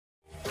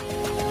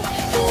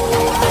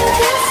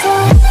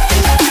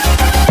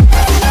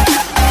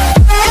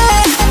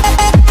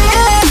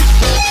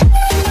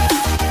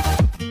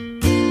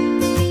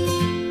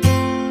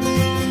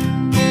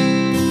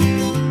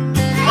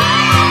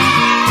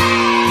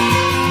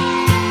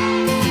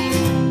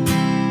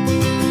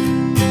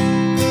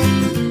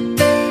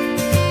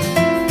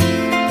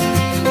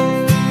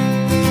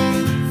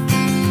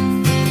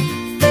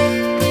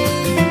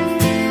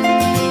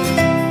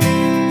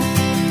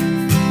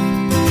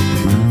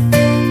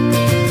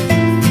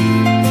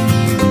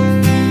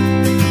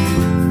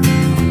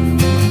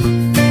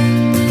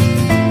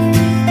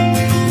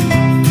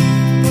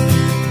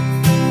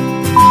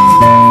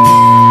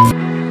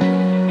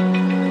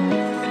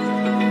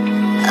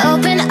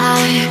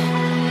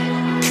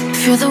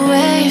Feel the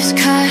waves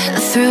cut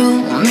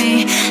through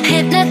me,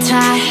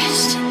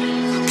 hypnotized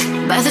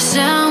by the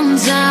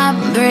sounds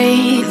I'm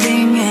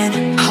breathing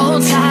in.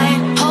 Hold tight,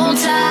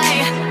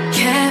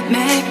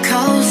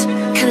 chemicals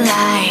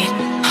collide.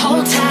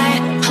 Hold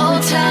tight,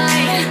 hold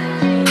tight,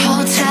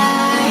 hold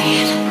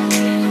tight.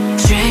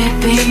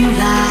 Dripping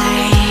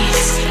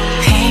lights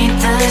paint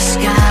the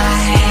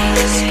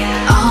skies,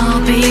 all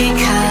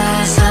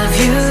because of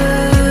you.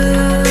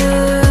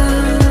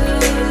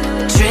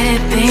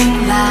 Dripping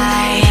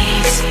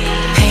lights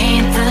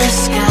paint the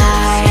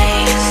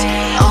skies,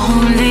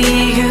 only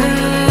you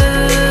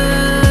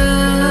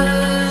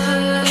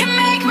can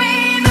make me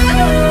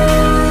move.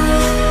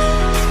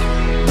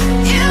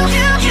 You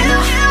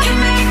can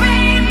make me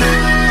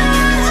move.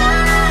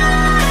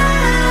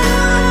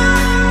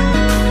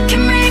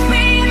 Can make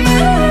me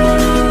move.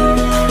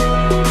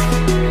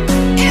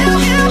 You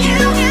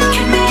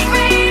can make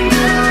me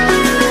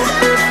move.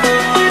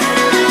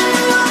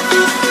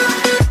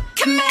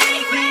 Can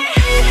make me.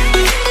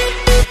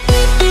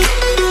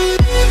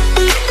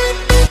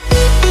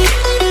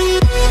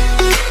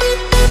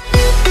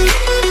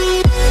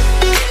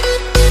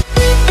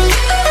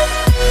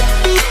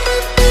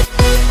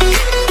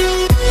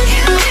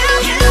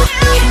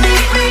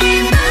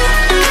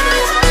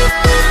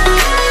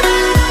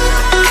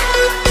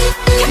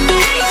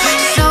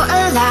 So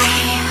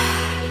alive,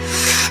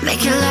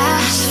 make it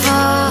last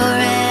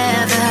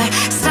forever.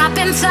 Stop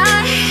in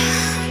time,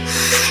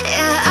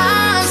 yeah,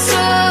 I'm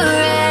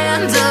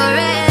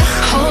surrendering.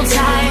 Hold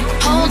tight,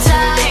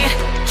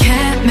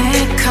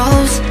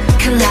 chemicals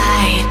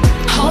collide.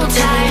 Hold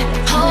tight,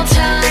 hold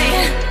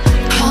tight,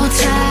 hold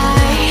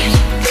tight.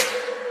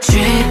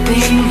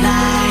 Dripping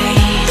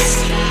lights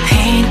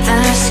paint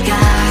the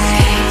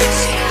skies,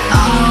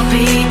 all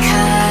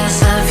because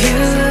of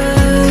you.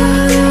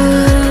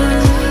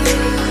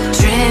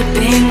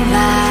 Dripping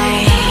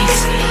lights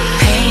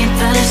paint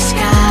the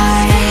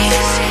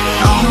skies,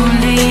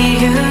 only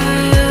you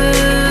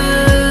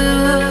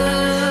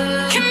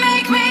can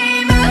make me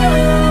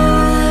move.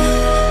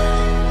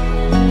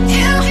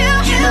 You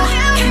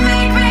can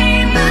make me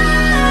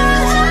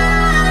move.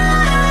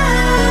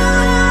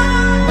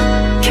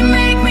 Can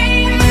make me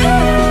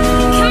move.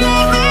 Can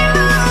make me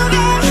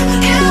move.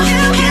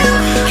 You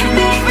can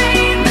make me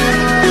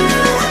move.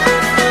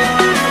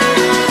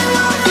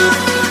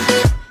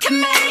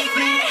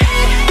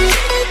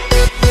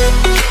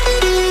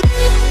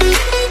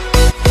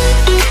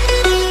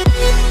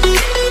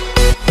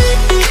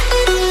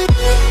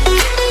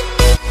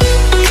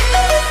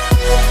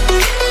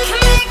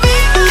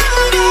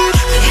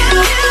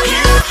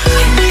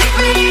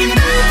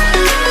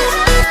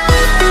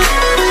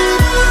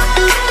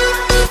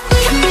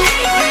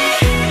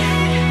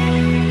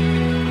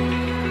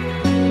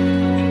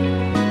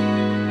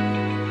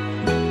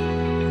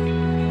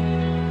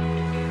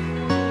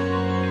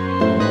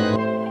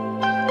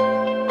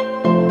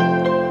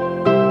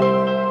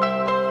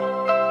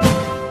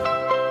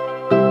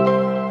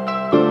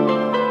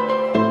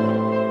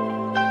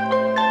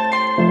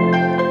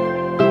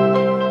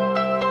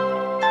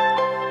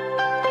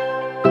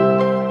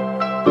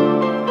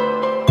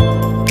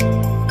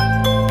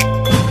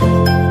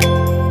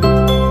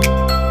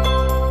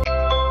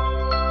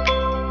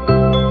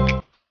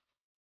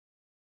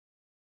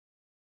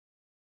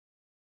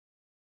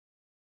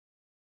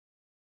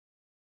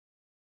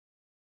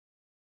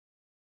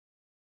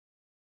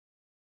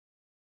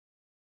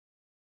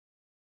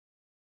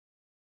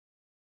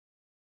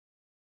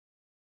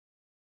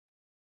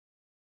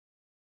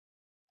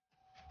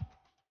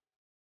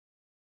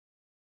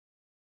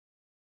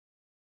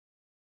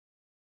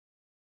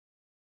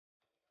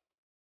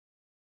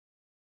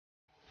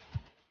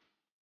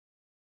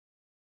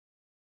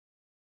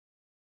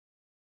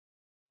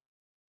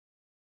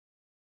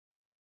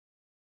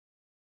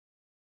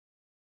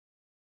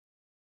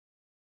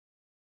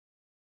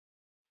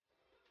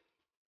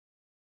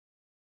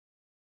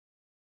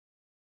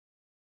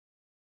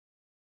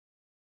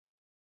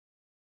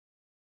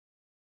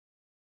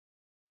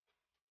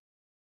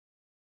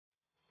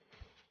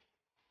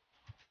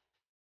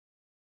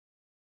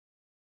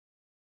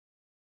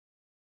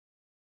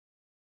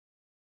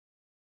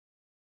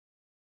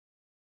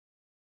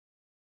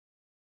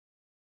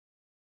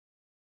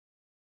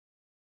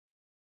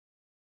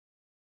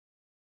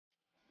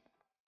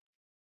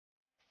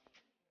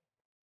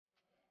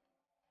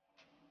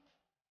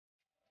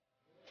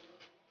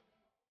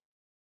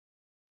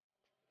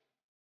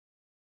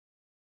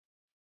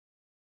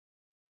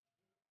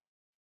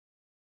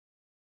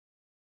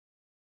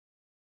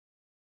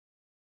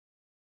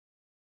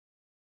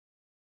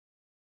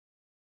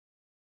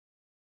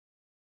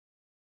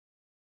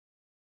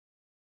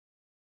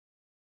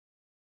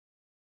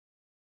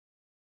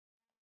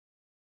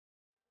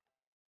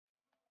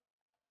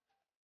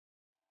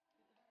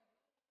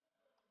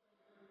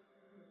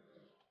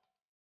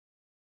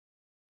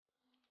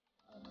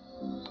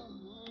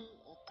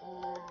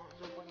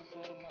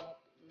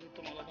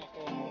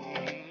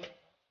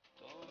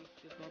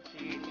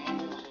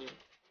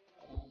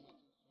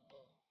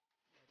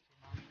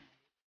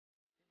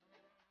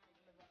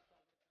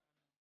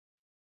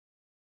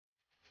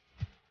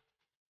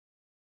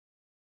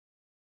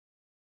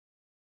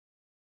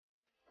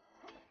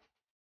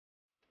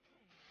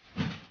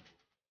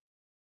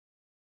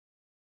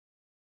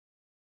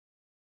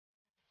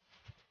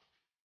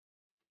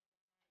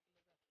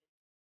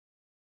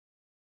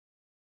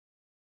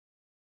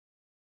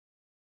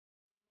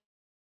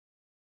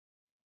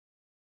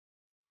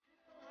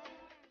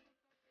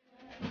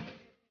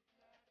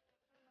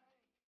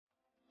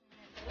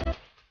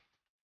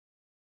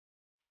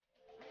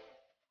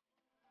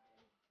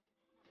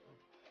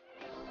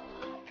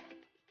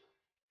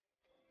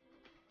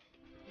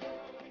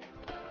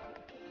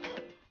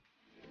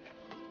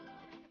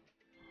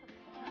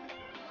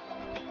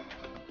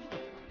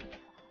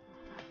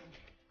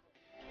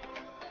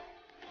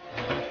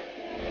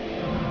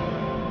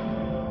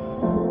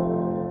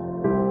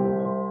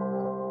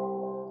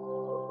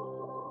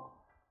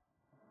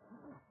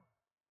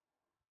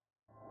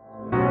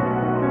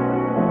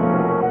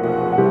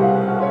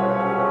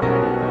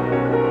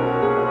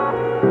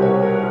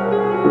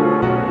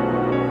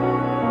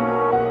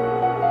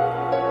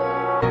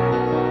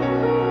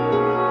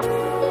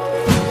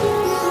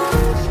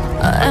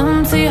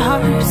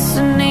 hearts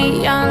and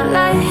neon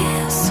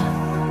lights.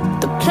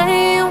 They're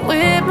playing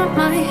with my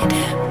mind.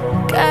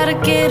 Gotta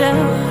get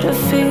out of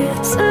here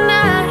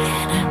tonight.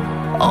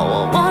 Oh,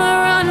 I wanna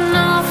run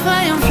off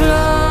and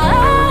fly.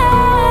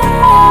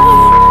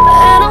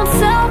 And I'll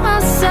tell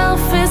myself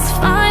it's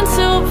fine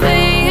to be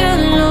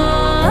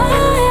alone,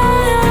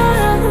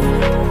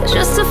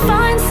 just to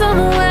find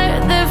somewhere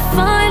that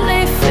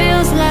finally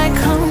feels like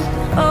home.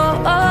 Oh,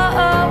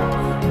 oh, oh.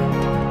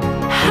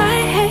 I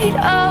hate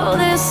all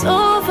this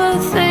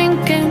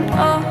overthinking.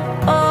 Oh,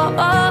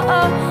 oh, oh,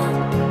 oh.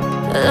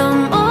 The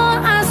more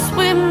I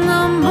swim,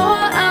 the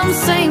more I'm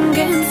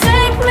sinking.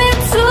 Take me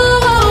to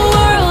a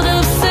world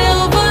of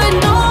silver.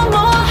 No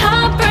more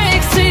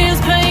heartbreaks, tears,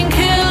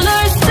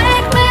 painkillers.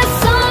 Take me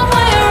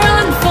somewhere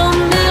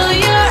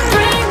unfamiliar.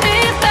 Bring me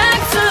back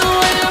to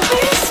where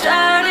we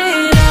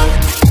started out.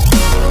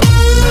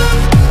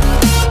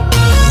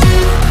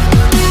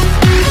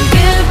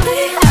 Get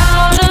me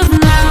out of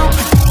now,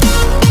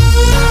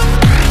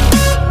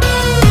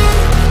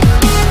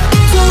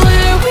 to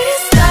where we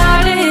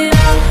started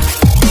out.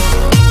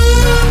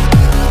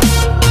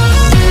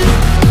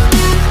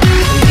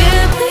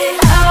 Get me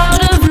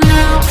out of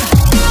now,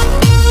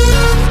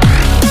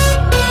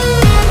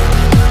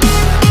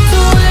 to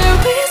where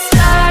we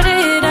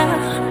started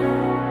out.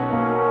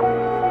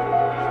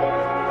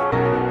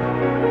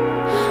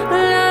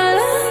 La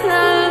la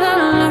la la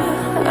la,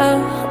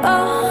 oh,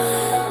 oh.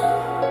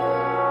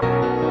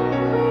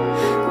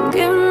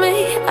 Get me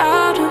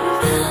out of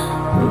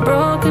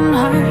broken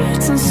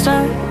hearts and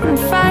starting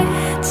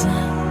fights,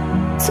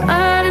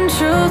 turning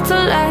truth to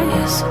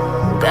lies.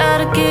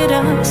 Gotta get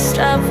up,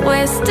 stop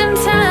wasting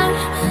time.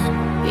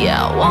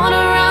 Yeah, I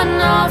wanna run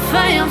off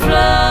and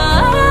fly.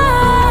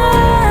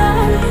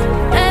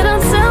 And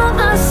I'll tell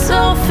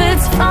myself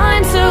it's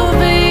fine to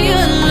be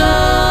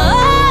alone,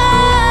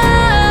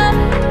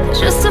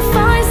 just to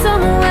find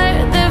somewhere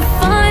that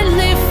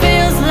finally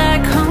feels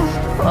like home.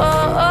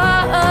 Oh,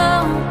 oh,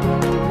 oh.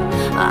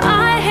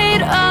 I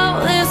hate all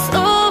this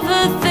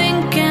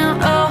overthinking.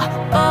 Oh,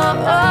 oh,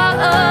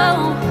 oh, oh.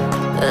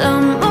 The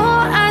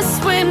more I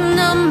swim,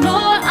 the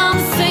more I'm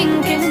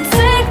sinking.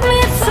 Take me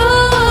to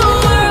a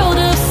world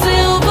of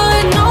silver.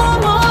 No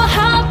more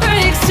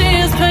heartbreaks,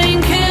 tears, pain.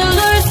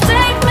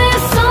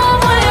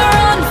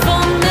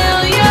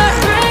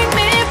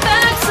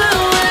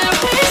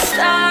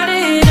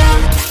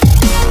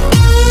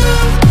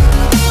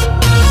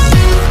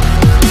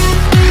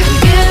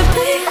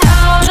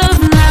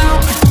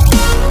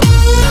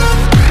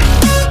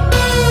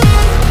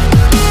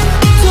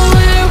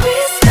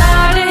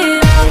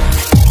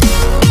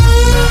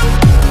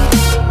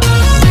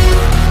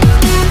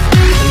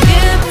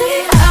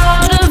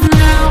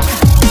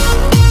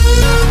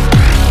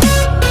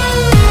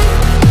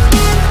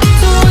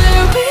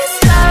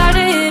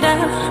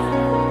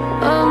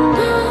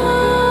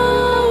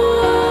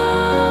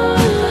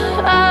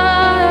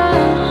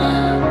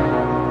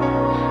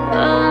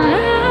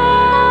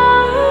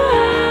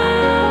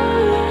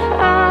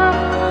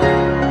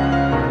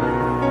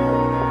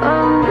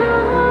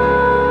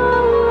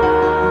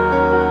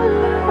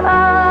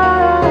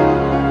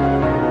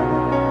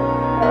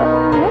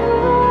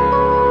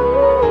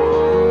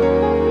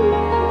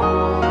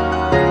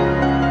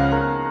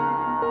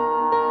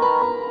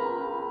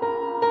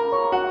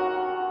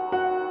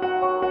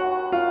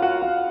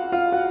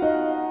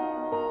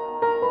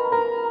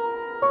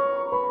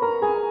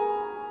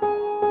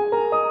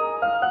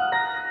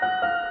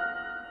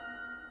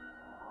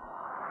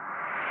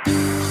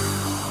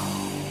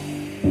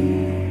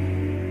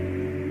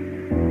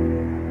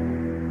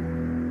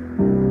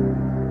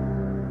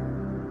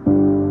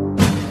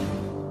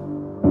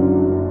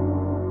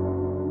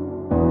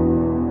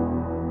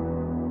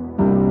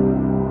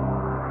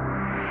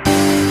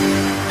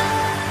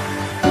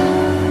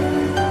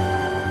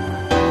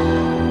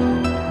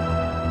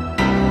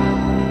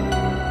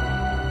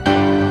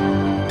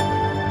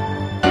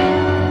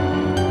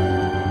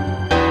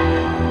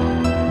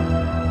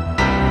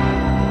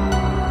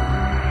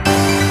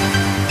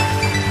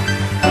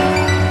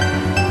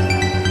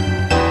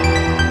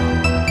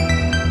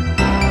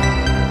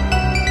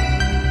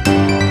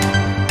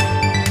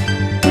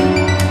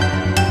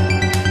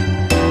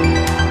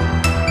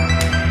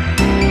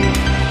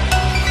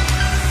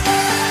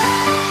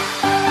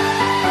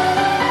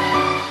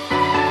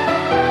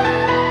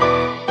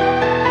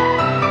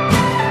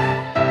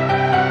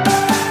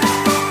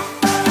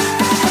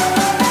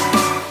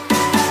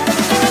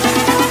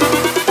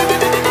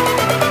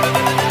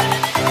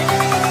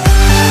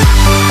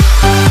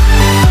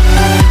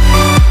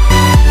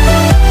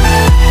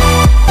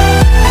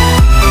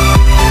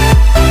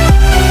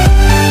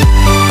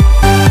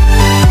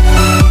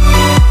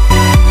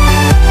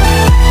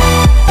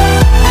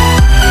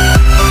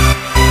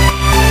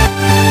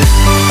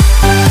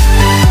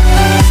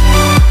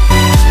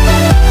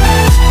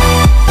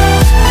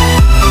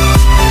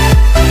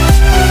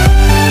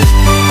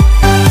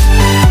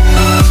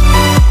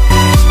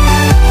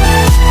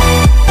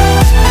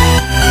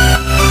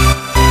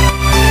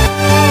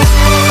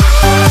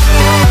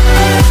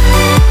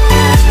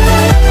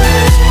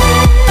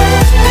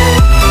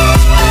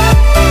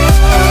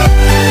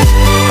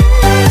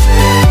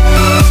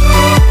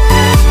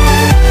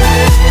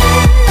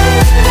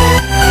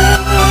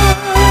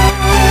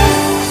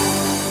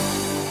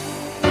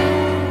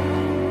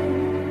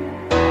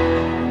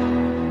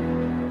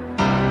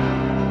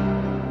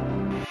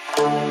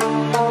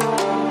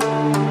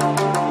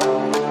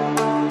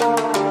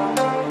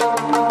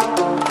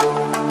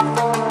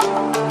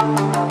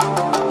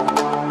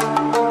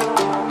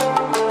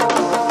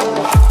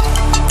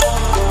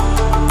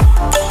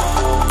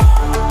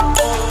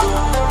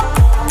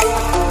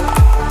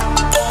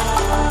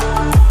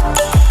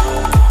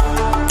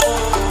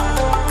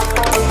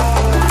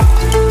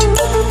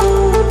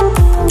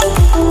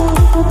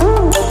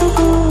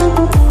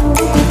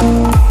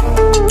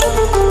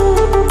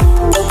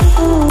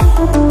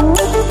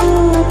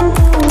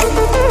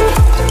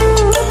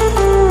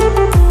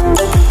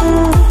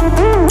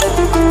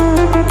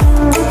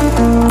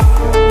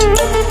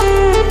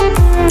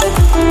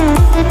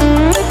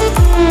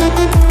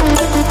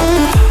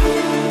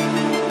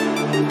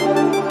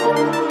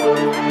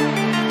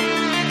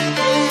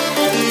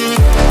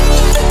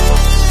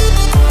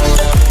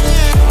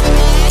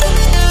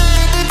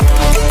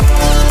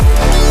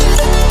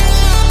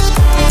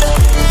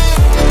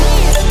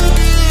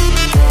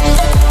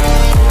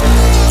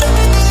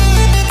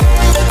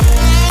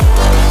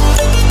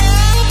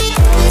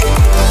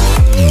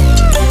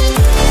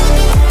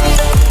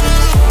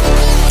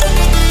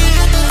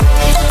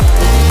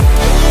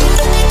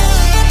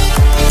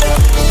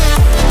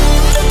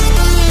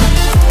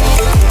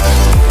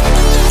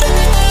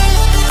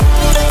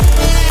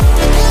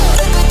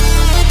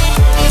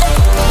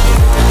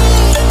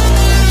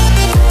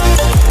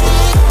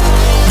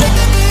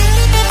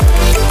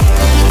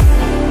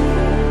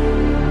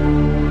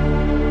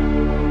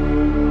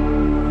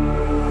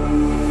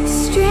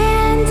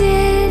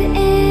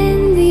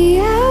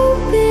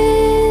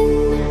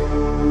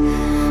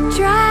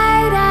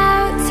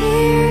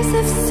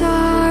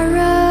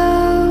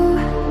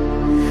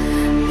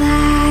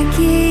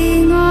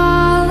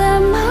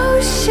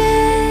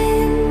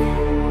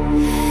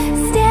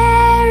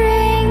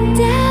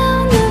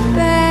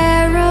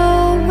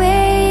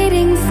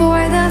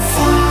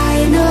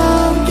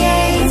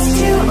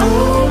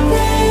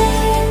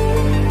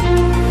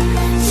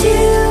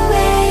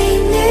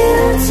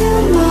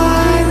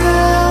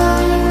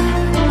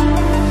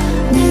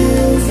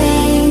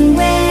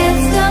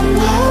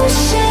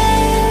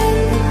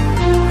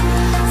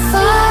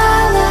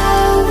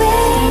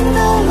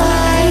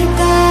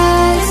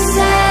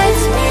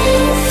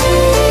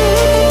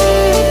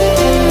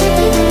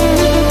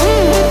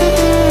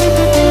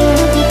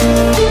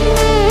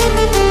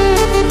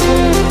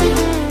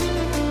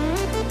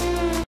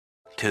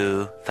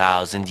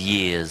 2,000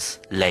 years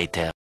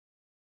later.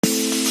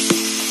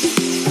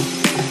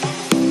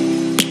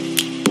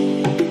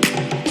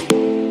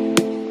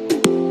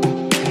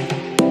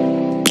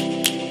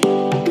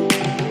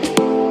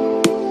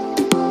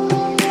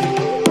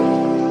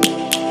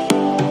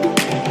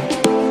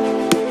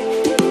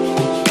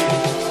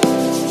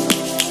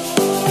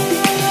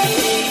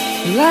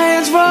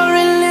 Lions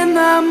roaring in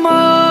the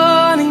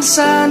morning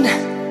sun,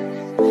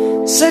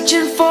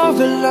 searching for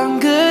a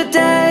longer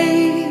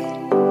day.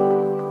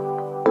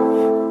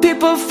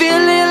 People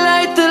feeling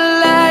like the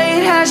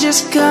light has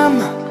just come.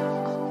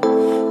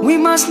 We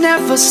must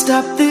never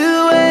stop the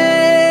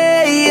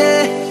way.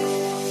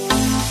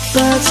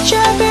 Birds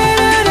chirping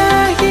and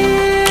I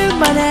hear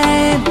my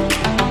name,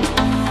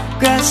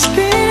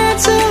 grasping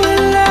into a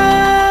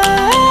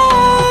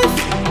life.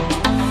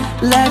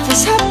 Life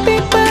is happy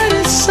but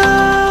it's so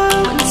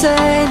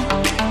insane.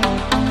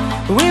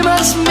 We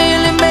must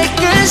merely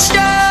make a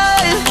strive.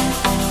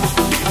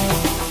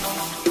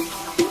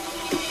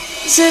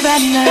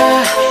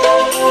 Savannah,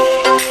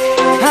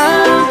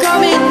 I'm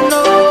coming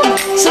home.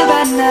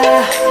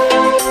 Savannah,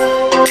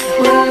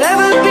 we'll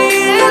never be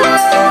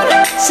alone.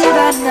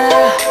 Savannah,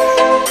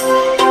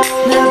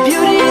 the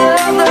beauty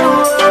of the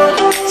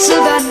world.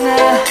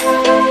 Savannah,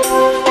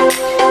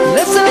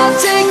 let's all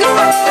take a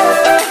walk.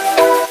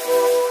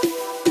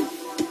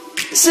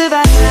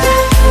 Savannah.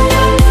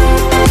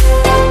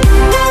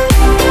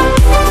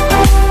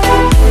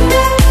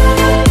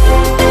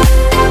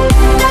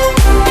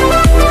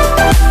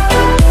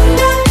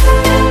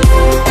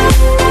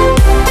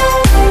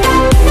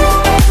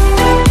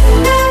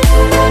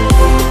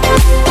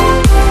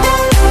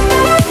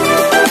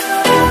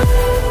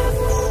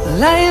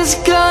 Lion's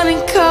gonna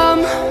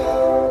come.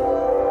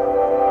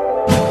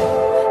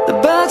 The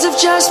birds have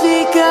just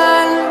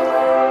begun.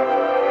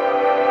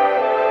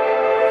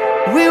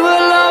 We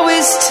will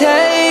always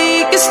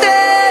take a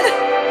stand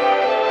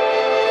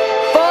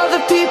for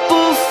the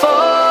people,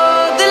 for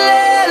the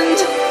land.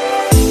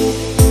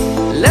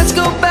 Let's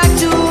go back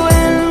to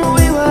when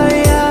we were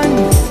young.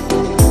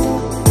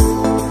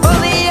 For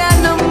the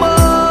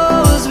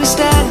animals we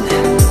stand.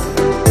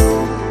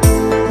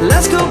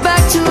 Let's go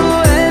back to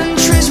when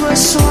trees were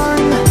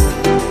swung.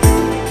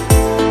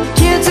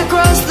 Kids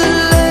across the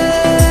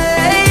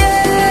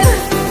land.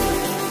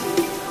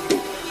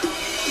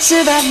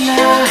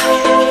 Savannah,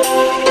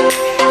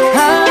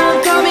 I'm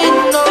coming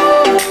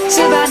home.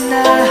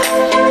 Savannah,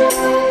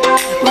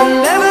 we'll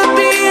never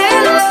be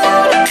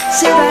alone.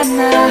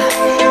 Savannah,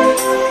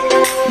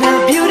 the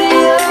beauty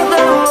of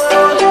the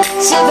world.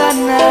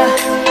 Savannah,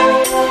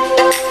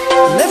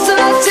 let's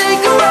all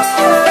take a walk.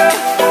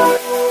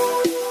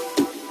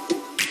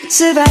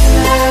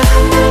 Savannah,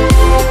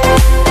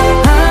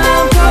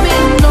 I'm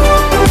coming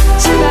home.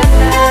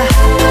 Savannah,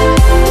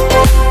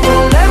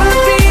 we'll never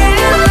be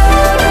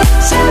alone.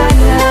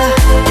 Savannah,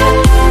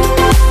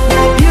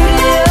 the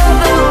beauty of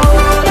the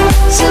world.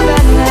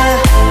 Savannah,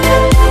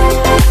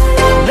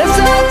 let's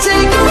all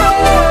take a walk.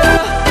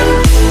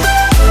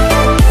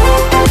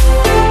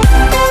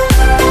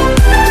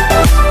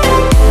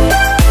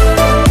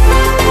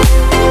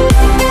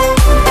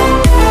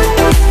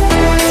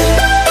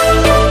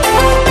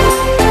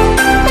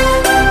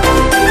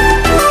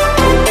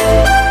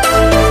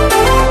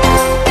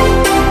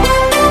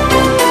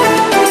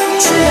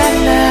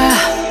 Savannah,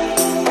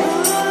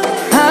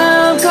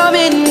 I'm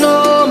coming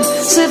home.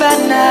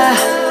 Savannah,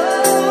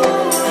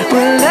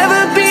 we'll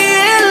never be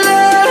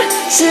alone.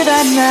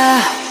 Savannah.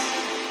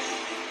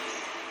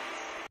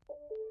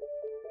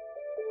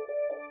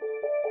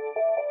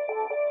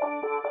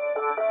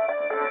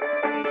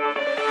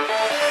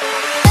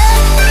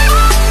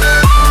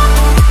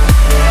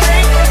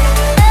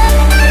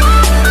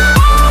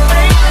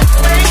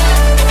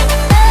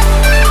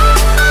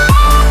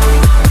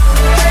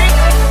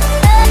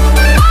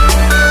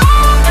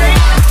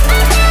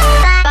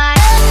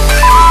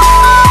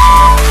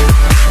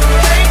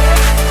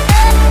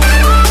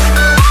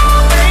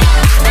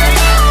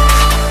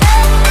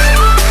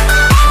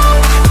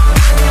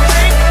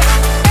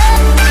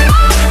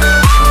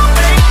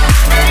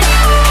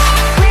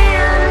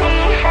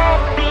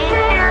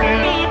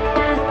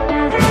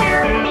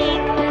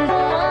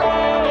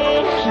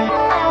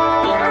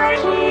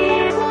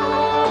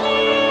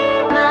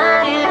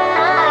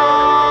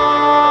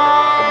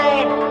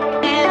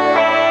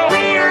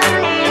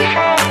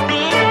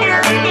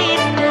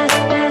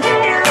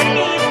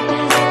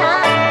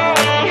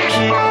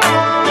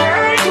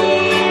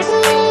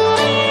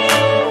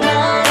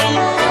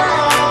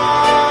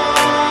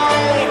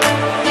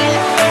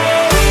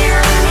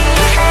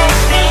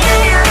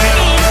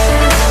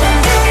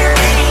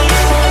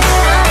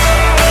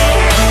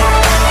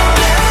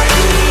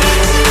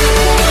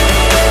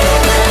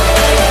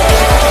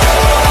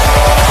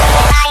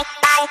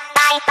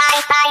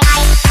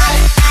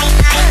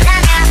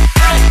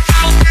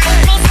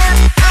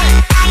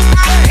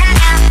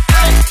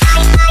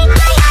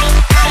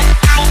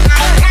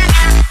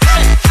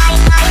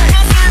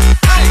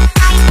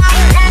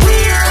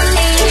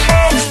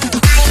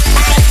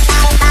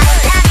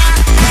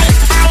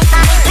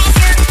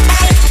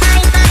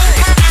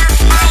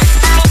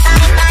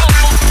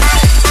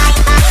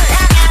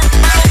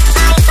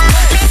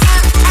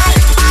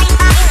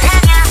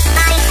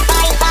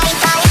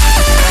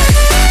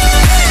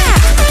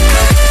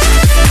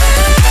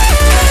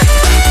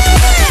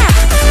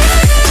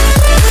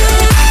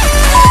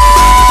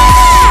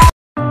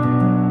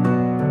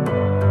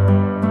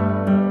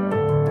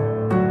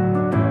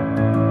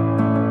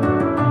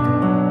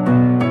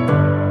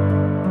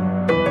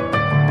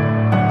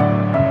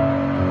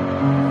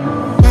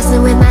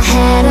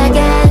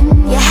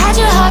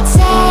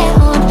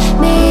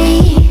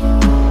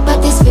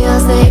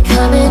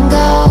 come and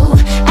go,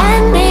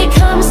 and they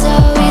come so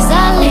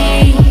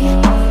easily.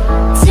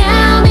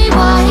 Tell me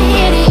what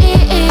it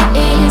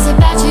is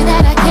about you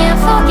that I can't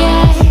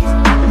forget,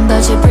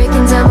 but you're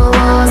breaking down my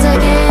walls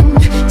again,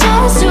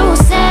 just to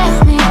set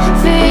me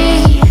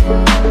free.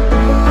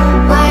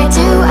 Why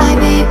do I,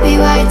 baby,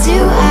 why do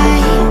I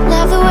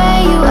love the way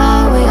you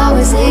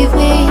always leave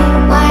me?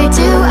 Why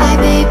do I,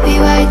 baby,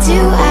 why do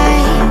I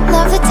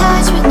love the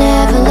touch but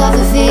never love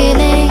the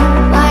feeling?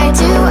 Why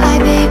do I,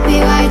 baby,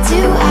 why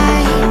do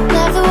I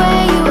love the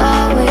way you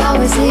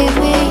always leave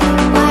me?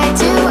 Why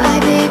do I,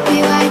 baby,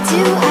 why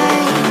do I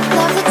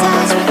love the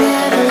touch but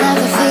never love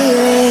the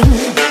feeling?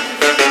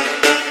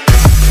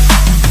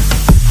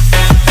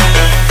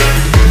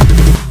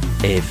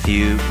 A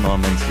few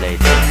moments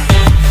later.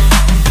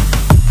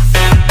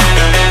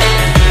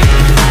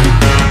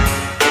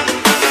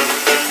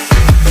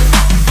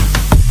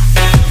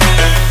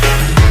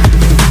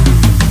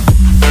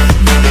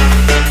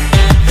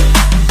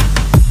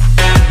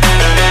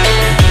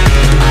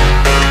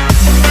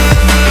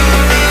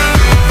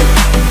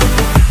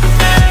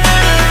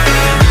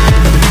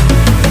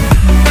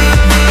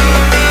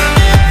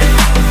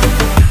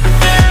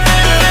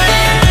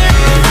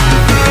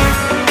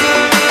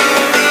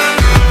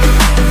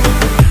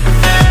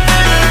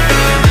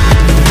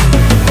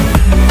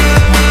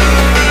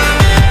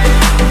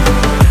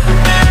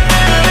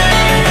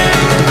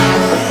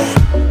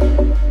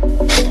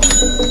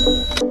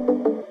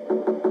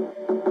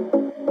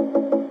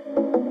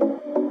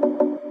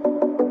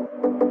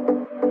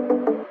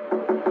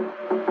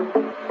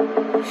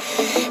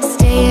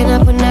 Staying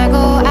up when